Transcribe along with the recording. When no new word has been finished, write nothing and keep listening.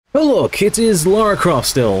Oh look, it is Lara Croft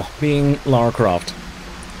still, being Lara Croft.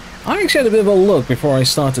 I actually had a bit of a look before I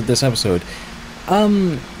started this episode.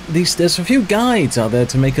 There's a few guides out there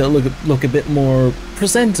to make it look a bit more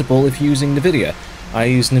presentable if using NVIDIA. I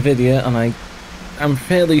use NVIDIA and I'm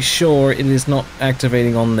fairly sure it is not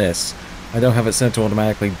activating on this. I don't have it set to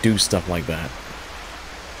automatically do stuff like that.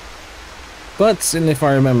 But, and if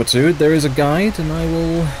I remember to, there is a guide and I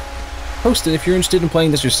will post it if you're interested in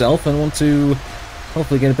playing this yourself and want to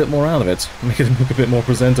hopefully get a bit more out of it. Make it look a bit more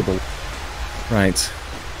presentable. Right.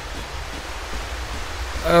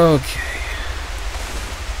 Okay.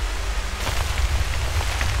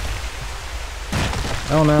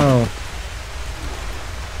 Oh no.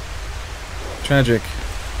 Tragic.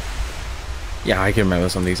 Yeah, I can remember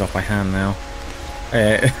some of these off by hand now.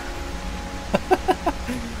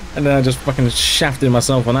 And then I just fucking shafted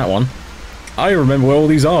myself on that one. I remember where all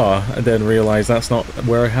these are, and then realised that's not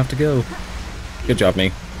where I have to go. Good job,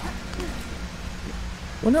 me.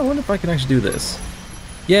 Well, no, I wonder if I can actually do this.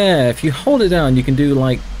 Yeah, if you hold it down, you can do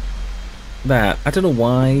like that. I don't know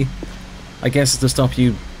why. I guess it's to stop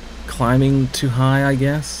you climbing too high, I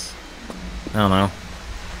guess. I don't know.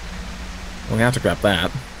 Well, we have to grab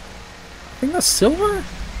that. I think that's silver?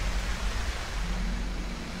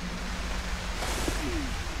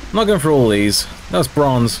 I'm not going for all these. That's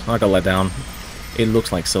bronze. I got let down. It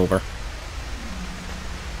looks like silver.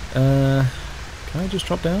 Can I just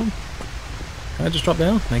drop down? Can I just drop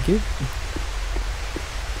down? Thank you.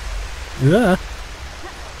 Yeah.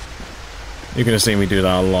 You're gonna see me do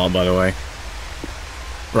that a lot, by the way.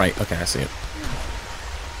 Right, okay, I see it.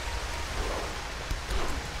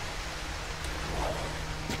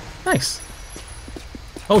 Nice.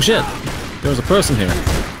 Oh shit! There was a person here.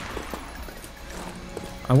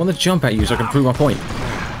 I want to jump at you so I can prove my point.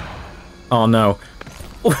 Oh no.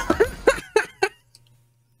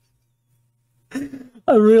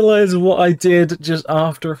 I realized what I did just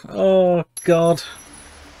after. Oh god.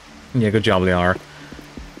 Yeah, good job, Lara.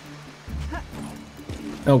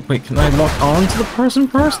 Oh wait, can I lock on to the person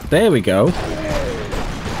first? There we go.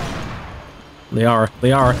 Lara.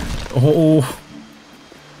 Oh.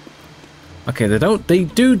 Okay, they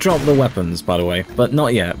do drop the weapons, by the way, but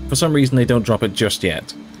not yet. For some reason they don't drop it just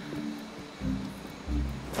yet.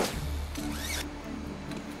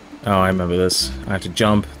 Oh, I remember this. I have to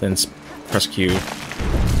jump, then press Q.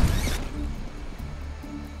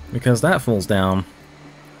 Because that falls down.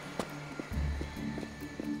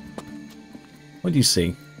 What do you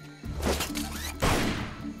see?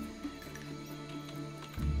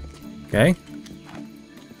 Okay.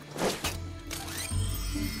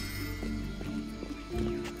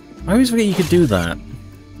 I always forget you could do that.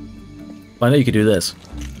 But I know you could do this.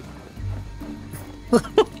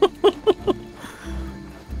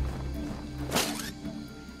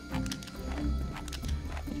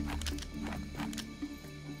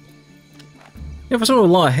 Yeah, for someone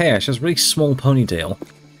with a lot of hair, she has a really small ponytail.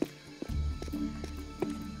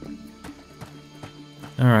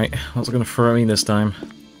 Alright, what's it gonna throw me this time?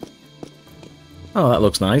 Oh, that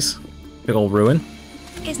looks nice. Big old ruin.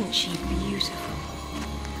 Isn't she beautiful?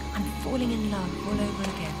 I'm falling in love all over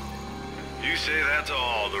again. You say that to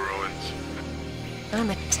all the ruins. I'm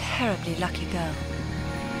a terribly lucky girl.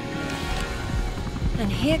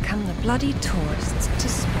 And here come the bloody tourists to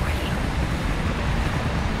spoil it.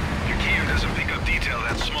 Your cam doesn't pick up detail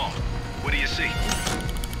that small. What do you see?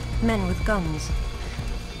 Men with guns.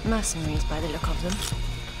 Mercenaries by the look of them.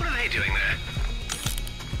 What are they doing there?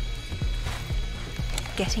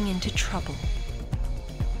 Getting into trouble.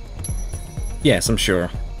 Yes, I'm sure.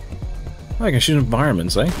 I can shoot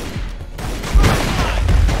environments, eh?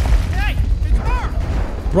 Hey, it's her!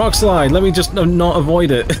 Rock slide! Let me just not avoid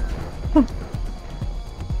it.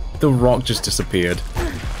 The rock just disappeared.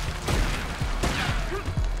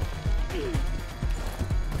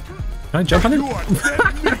 Can I jump on it?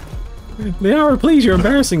 Lara, please, you're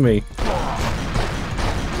embarrassing me.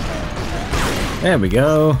 There we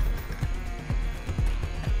go.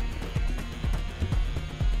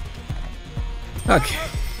 Okay.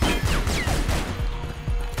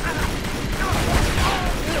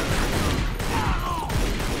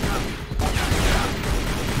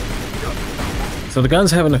 So the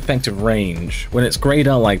guns have an effective range. When it's grayed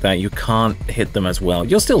out like that, you can't hit them as well.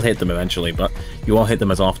 You'll still hit them eventually, but you won't hit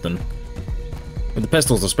them as often. With the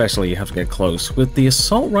pistols especially, you have to get close. With the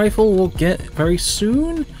assault rifle, we'll get very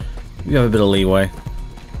soon. You have a bit of leeway.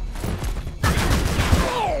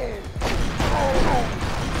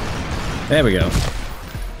 There we go.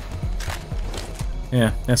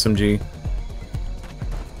 Yeah, SMG.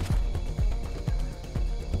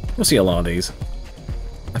 We'll see a lot of these.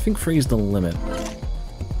 I think 3 is the limit.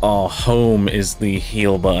 Oh, home is the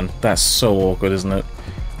heal button. That's so awkward, isn't it?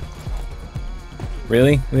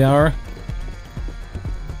 Really, Liara?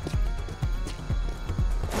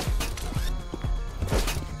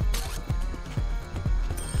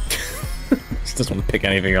 She doesn't want to pick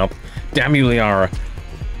anything up. Damn you, Liara.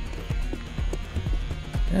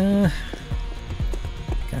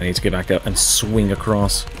 I need to get back up and swing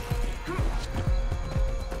across.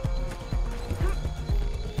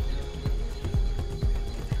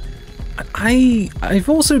 I've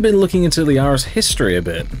also been looking into Liara's history a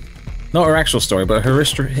bit. Not her actual story, but her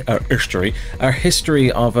history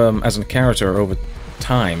of as a character over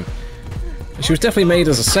time. She was definitely made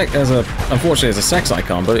as unfortunately as a sex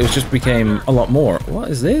icon, but it just became a lot more. What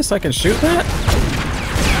is this? I can shoot that?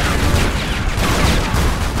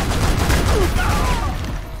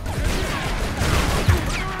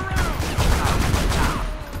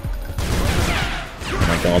 Oh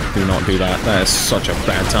my god, do not do that. That is such a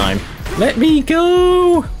bad time. Let me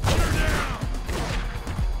go!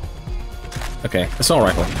 Okay, assault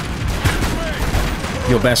rifle.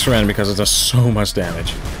 Your best friend because it does so much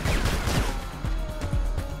damage.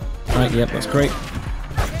 Alright, yep, that's great.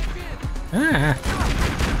 Ah!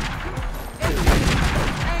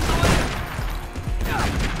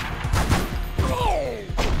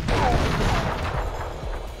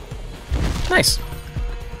 Nice!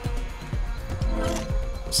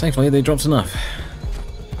 Thankfully, they dropped enough.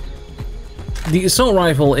 The assault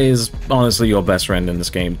rifle is honestly your best friend in this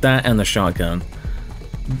game. That and the shotgun.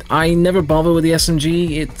 I never bother with the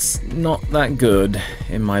SMG. It's not that good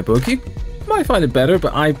in my book. You might find it better,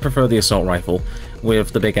 but I prefer the assault rifle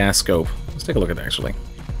with the big ass scope. Let's take a look at it actually.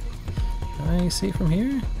 Can I see from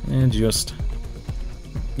here? And just...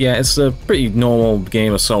 yeah, it's a pretty normal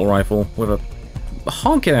game assault rifle with a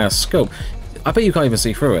honking ass scope. I bet you can't even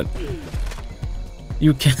see through it.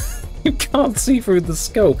 You can... you can't see through the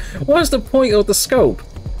scope. What's the point of the scope?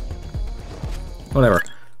 Whatever.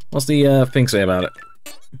 What's the thing say about it?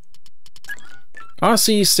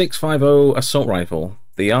 RC650 assault rifle.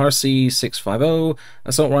 The RC650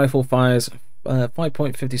 assault rifle fires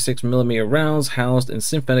 5.56mm rounds housed in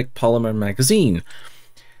synthetic polymer magazine.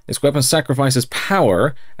 This weapon sacrifices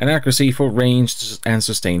power and accuracy for ranged and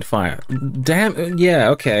sustained fire. Damn, yeah,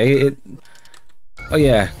 okay. Oh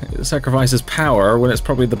yeah, it sacrifices power when it's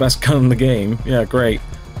probably the best gun in the game. Yeah, great.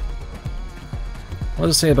 What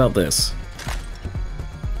does it say about this?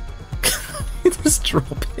 Just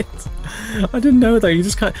drop it. I didn't know that. You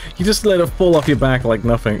just let it fall off your back like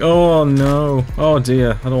nothing. Oh no. Oh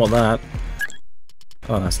dear. I don't want that.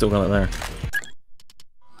 Oh, I still got it there.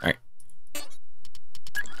 Alright.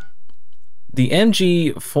 The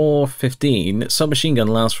MG415 submachine gun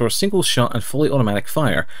allows for a single shot and fully automatic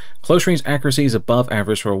fire. Close range accuracy is above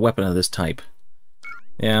average for a weapon of this type.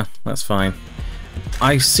 Yeah, that's fine.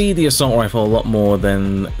 I see the assault rifle a lot more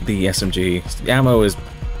than the SMG. The ammo is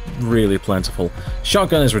really plentiful.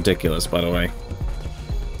 Shotgun is ridiculous, by the way.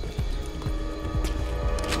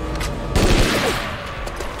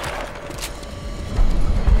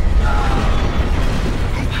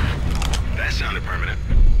 That sounded permanent.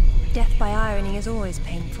 Death by irony is always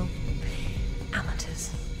painful.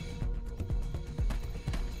 Amateurs.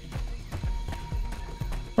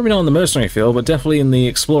 Probably not in the mercenary field, but definitely in the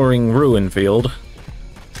exploring ruin field.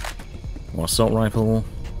 More assault rifle.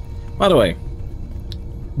 By the way,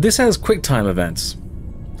 this has QuickTime events,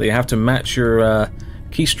 so you have to match your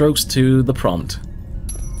keystrokes to the prompt.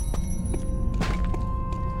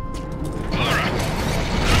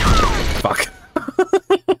 Fuck.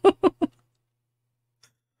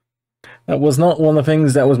 That was not one of the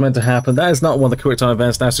things that was meant to happen. That is not one of the QuickTime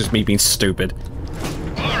events, that's just me being stupid.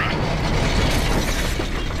 Glad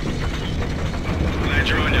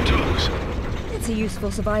you're on your toes. It's a useful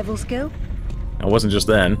survival skill. It wasn't just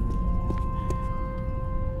then.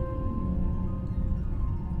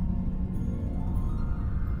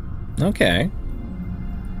 Okay.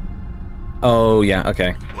 Oh, yeah,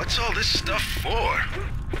 okay. What's all this stuff for?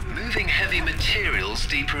 Moving heavy materials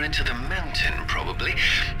deeper into the mountain, probably.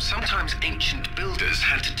 Sometimes ancient builders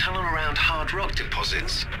had to tunnel around hard rock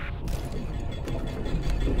deposits.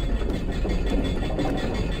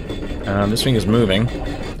 This thing is moving.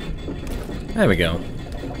 There we go.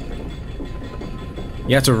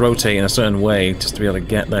 You have to rotate in a certain way just to be able to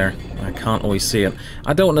get there. I can't always see it.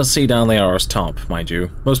 I don't want to see down there as top, mind you.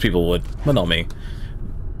 Most people would, but not me.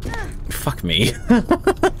 Fuck me.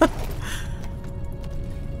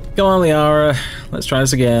 Come on, Liara. Let's try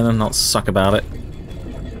this again and not suck about it.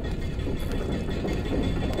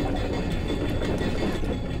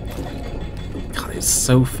 God, it's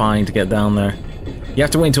so fine to get down there. You have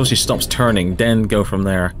to wait until she stops turning, then go from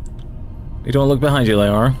there. You don't look behind you,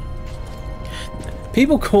 Lara.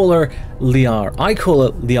 People call her Liara. I call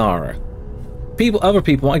her Liara. Other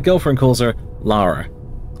people, my girlfriend calls her Lara.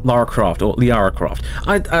 Lara Croft or Lara Croft.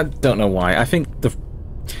 I don't know why. I think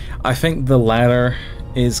the latter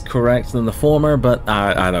is correct than the former, but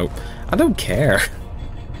I don't care.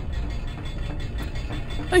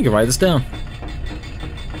 I can write this down.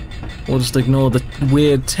 We'll just ignore the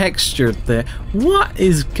weird texture there. What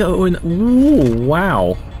is going? Ooh,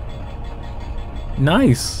 wow.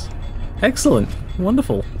 Nice. Excellent.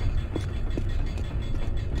 Wonderful.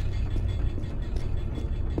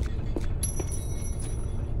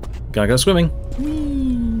 Gotta go swimming.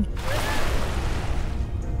 Whee.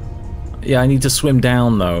 Yeah, I need to swim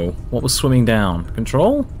down though. What was swimming down?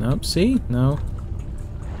 Control? Nope. C? No.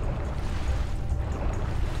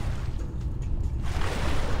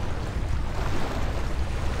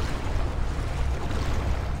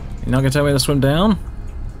 You're not gonna tell me to swim down?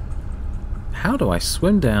 How do I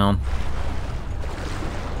swim down?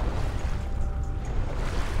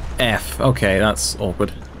 F. Okay, that's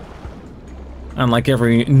awkward. And like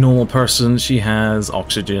every normal person, she has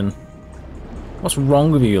oxygen. What's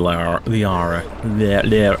wrong with you, Lara? Lara.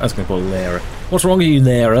 Lara. I was gonna call her Lara. What's wrong with you,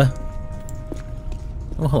 Lara?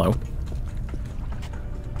 Oh, hello.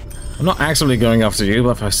 I'm not actively going after you,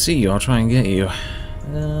 but if I see you, I'll try and get you.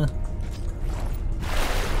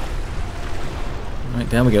 Right,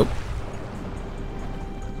 down we go.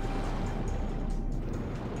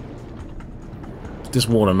 This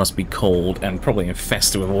water must be cold and probably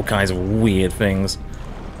infested with all kinds of weird things.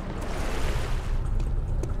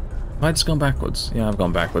 Have I just gone backwards? Yeah, I've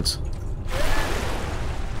gone backwards.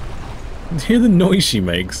 Hear the noise she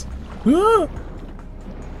makes. Ah!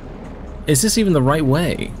 Is this even the right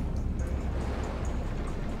way?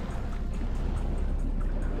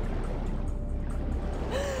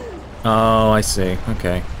 Oh, I see.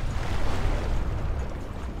 Okay.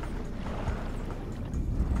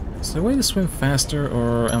 Is there a way to swim faster,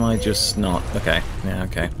 or am I just not? Okay. Yeah,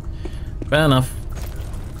 okay. Fair enough.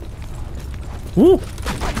 Woo! Is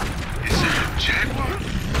it a jaguar?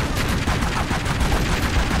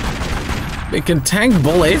 It can tank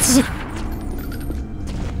bullets!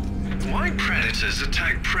 Why predators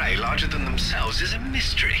attack prey larger than themselves is a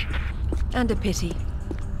mystery. And a pity.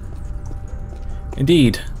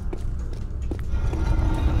 Indeed.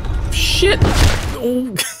 Shit!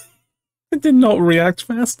 Oh, I did not react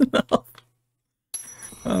fast enough.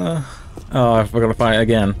 Oh, I forgot to fight it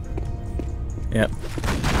again. Yep.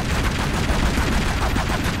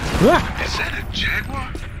 Ah! Is that a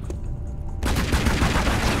jaguar?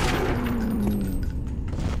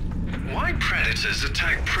 Why predators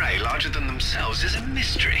attack prey larger than themselves is a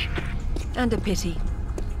mystery. And a pity.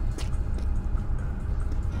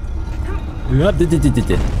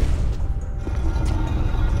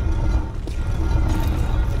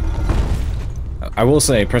 I will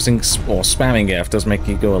say, pressing or spamming F does make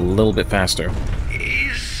you go a little bit faster.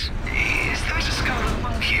 Is that a skull of a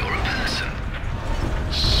monkey or a person?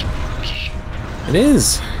 Spooky. It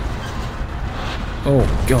is! Oh,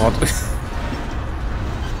 God.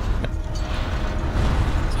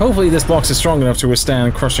 Hopefully this box is strong enough to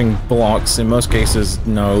withstand crushing blocks. In most cases,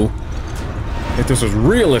 no. If this was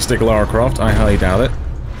realistic Lara Croft, I highly doubt it.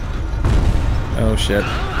 Oh, shit.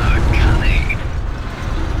 Cunning.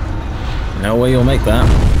 No way you'll make that,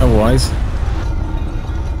 otherwise.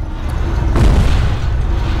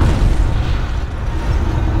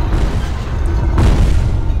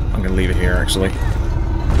 I'm gonna leave it here, actually.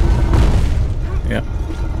 Yep.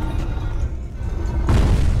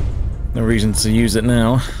 No reason to use it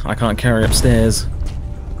now. I can't carry upstairs.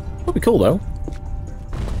 Would be cool, though.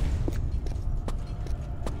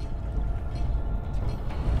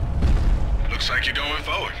 Looks like you're going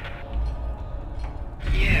forward.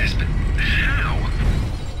 Yes, but how?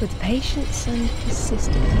 With patience and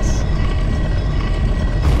persistence.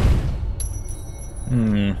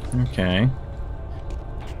 Okay.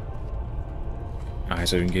 I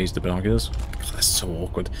so engage the binoculars. God, that's so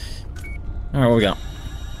awkward. Alright, what we got?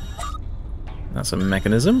 That's a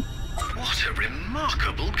mechanism. What a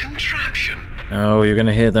remarkable contraption. Oh, you're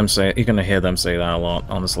gonna hear them say that a lot,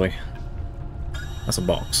 honestly. That's a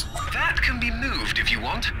box. That can be moved if you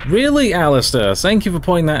want. Really, Alistair? Thank you for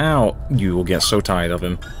pointing that out. You will get so tired of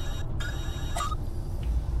him.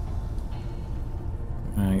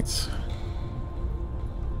 Right.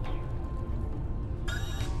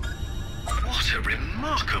 What a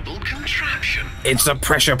remarkable contraption. It's a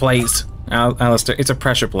pressure plate! Alistair, it's a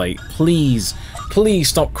pressure plate. Please, please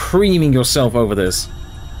stop creaming yourself over this.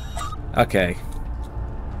 Okay.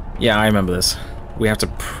 Yeah, I remember this. We have to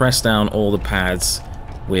press down all the pads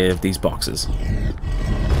with these boxes.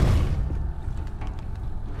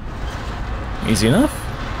 Easy enough.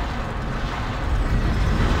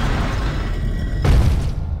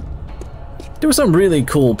 There were some really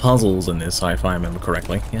cool puzzles in this, if I remember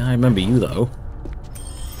correctly. Yeah, I remember you, though.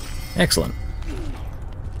 Excellent.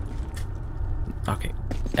 Okay.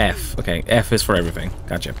 F. Okay, F is for everything.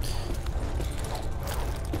 Gotcha.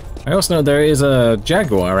 I also know there is a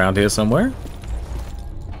jaguar around here somewhere.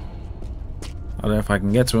 I don't know if I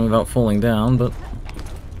can get to him without falling down, but...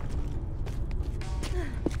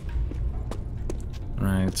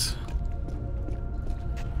 Right.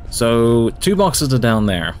 So, 2 boxes are down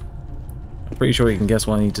there. I'm pretty sure you can guess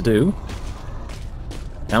what I need to do.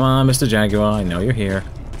 Come on, Mr. Jaguar, I know you're here.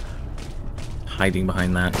 Hiding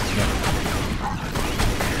behind that.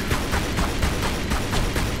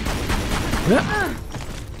 Yep.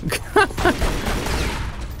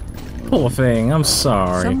 Poor thing, I'm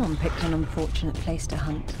sorry. Someone picked an unfortunate place to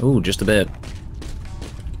hunt. Ooh, just a bit.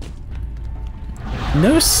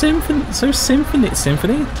 No symphony. So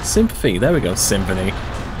sympathy. There we go. Symphony.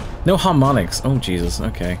 No harmonics. Oh Jesus.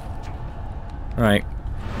 Okay. All right.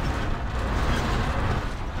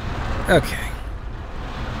 Okay.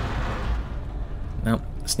 Nope.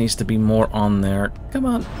 This needs to be more on there. Come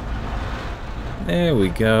on. There we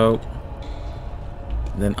go.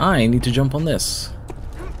 Then I need to jump on this.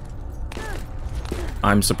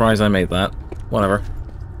 I'm surprised I made that. Whatever.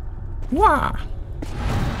 Wah!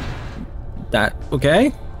 That,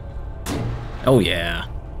 okay? Oh yeah.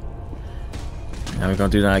 Now we're gonna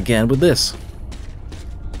do that again with this.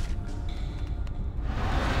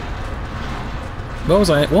 What was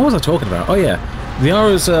I talking about? Oh yeah.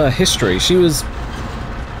 Liara's history. She was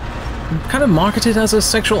kind of marketed as a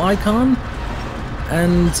sexual icon,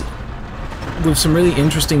 and with some really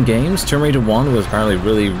interesting games. Tomb Raider 1 was apparently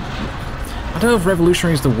really... I don't know if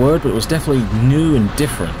revolutionary is the word, but it was definitely new and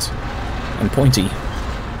different. And pointy.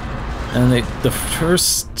 And the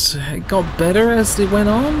first... It got better as it went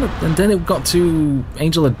on, and then it got to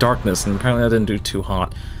Angel of Darkness, and apparently I didn't do too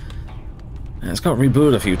hot. And it's got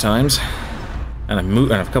rebooted a few times. And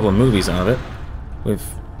a couple of movies out of it. With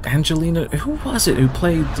Angelina... Who was it who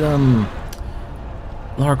played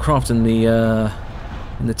Lara Croft in the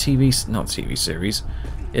TV... Not TV series.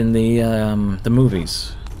 In the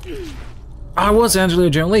movies. Ah, it was Angelina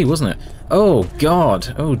Jolie, wasn't it? Oh,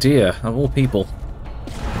 God. Oh, dear. Of all people.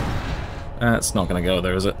 That's not gonna go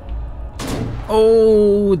there, is it?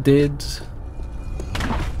 Oh, it did.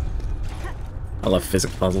 I love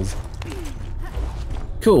physics puzzles.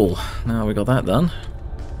 Cool. Now we got that done.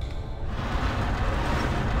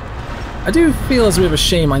 I do feel it's a bit of a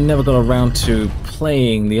shame I never got around to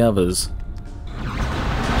playing the others.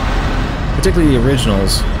 Particularly the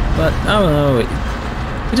originals. But, I don't know,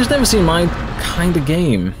 it just never seemed my kind of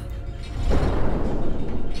game.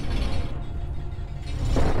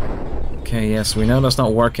 Okay, yes, we know that's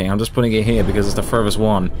not working. I'm just putting it here because it's the furthest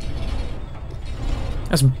one.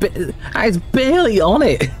 It's barely on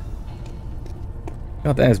it!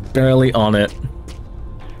 God, that is barely on it.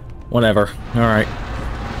 Whatever. Alright.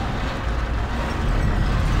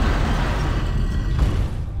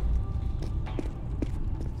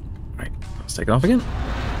 Alright, let's take it off again.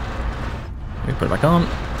 We put it back on.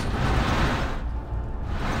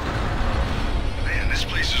 Man, this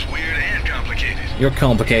place is weird and complicated. You're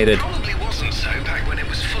complicated. Probably wasn't so back when it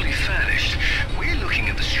was fully furnished. We're looking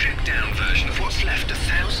at the stripped-down version of what's left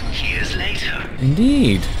 1,000 years later.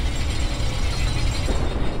 Indeed.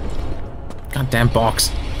 Goddamn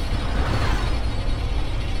box.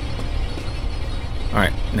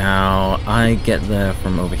 Alright, now I get there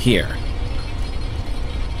from over here.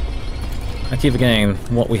 I keep forgetting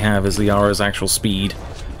what we have is Liara's actual speed.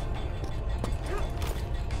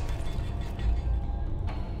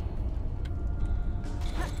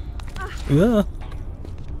 Ugh.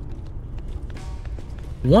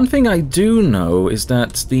 One thing I do know is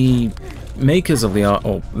that the makers of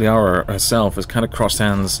Lara herself has kind of crossed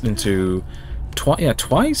hands into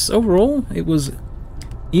twice overall. It was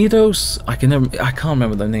Eidos. I can't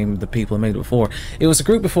remember the name of the people who made it before. It was a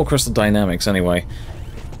group before Crystal Dynamics anyway.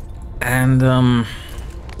 And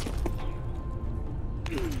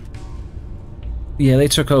yeah, they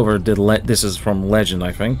took over. This is from Legend,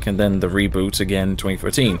 I think, and then the reboot again,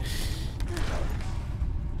 2013.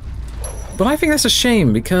 But I think that's a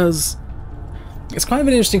shame because it's kind of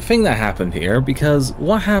an interesting thing that happened here. Because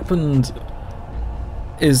what happened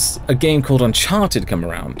is a game called Uncharted come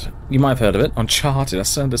around. You might have heard of it, Uncharted. That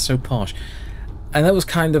sounded so posh, and that was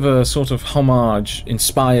kind of a sort of homage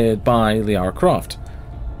inspired by Lara Croft.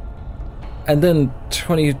 And then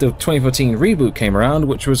the 2014 reboot came around,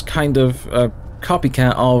 which was kind of a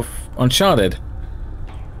copycat of Uncharted.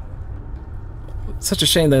 Such a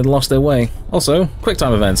shame they lost their way. Also,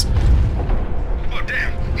 QuickTime events. Oh,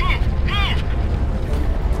 damn! Move!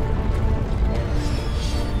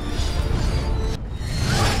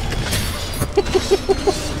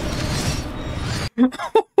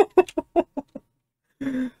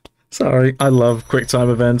 Sorry, I love quick time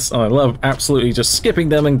events. I love absolutely just skipping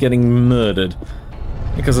them and getting murdered.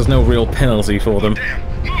 Because there's no real penalty for them.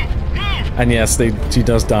 And yes, she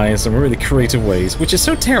does die in some really creative ways, which is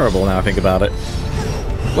so terrible now I think about it.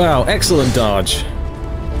 Wow, excellent dodge.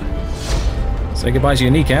 Say goodbye to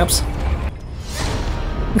your kneecaps.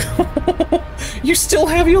 You still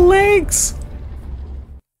have your legs!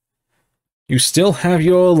 You still have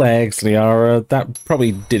your legs, Liara. That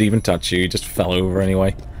probably didn't even touch you, you just fell over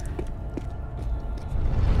anyway.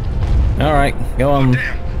 Alright, go on.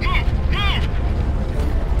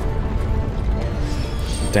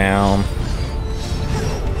 Down.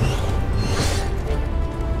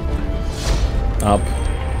 Up.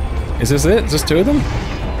 Is this it? Just two of them?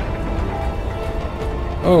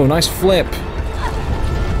 Oh, nice flip.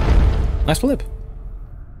 Nice flip.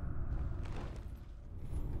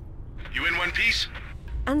 You in one piece?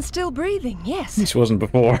 And still breathing, yes. This wasn't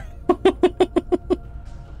before.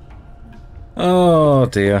 Oh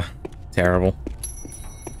dear. Terrible.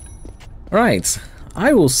 Right.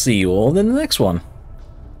 I will see you all in the next one.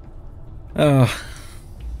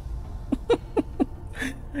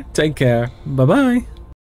 Take care. Bye-bye.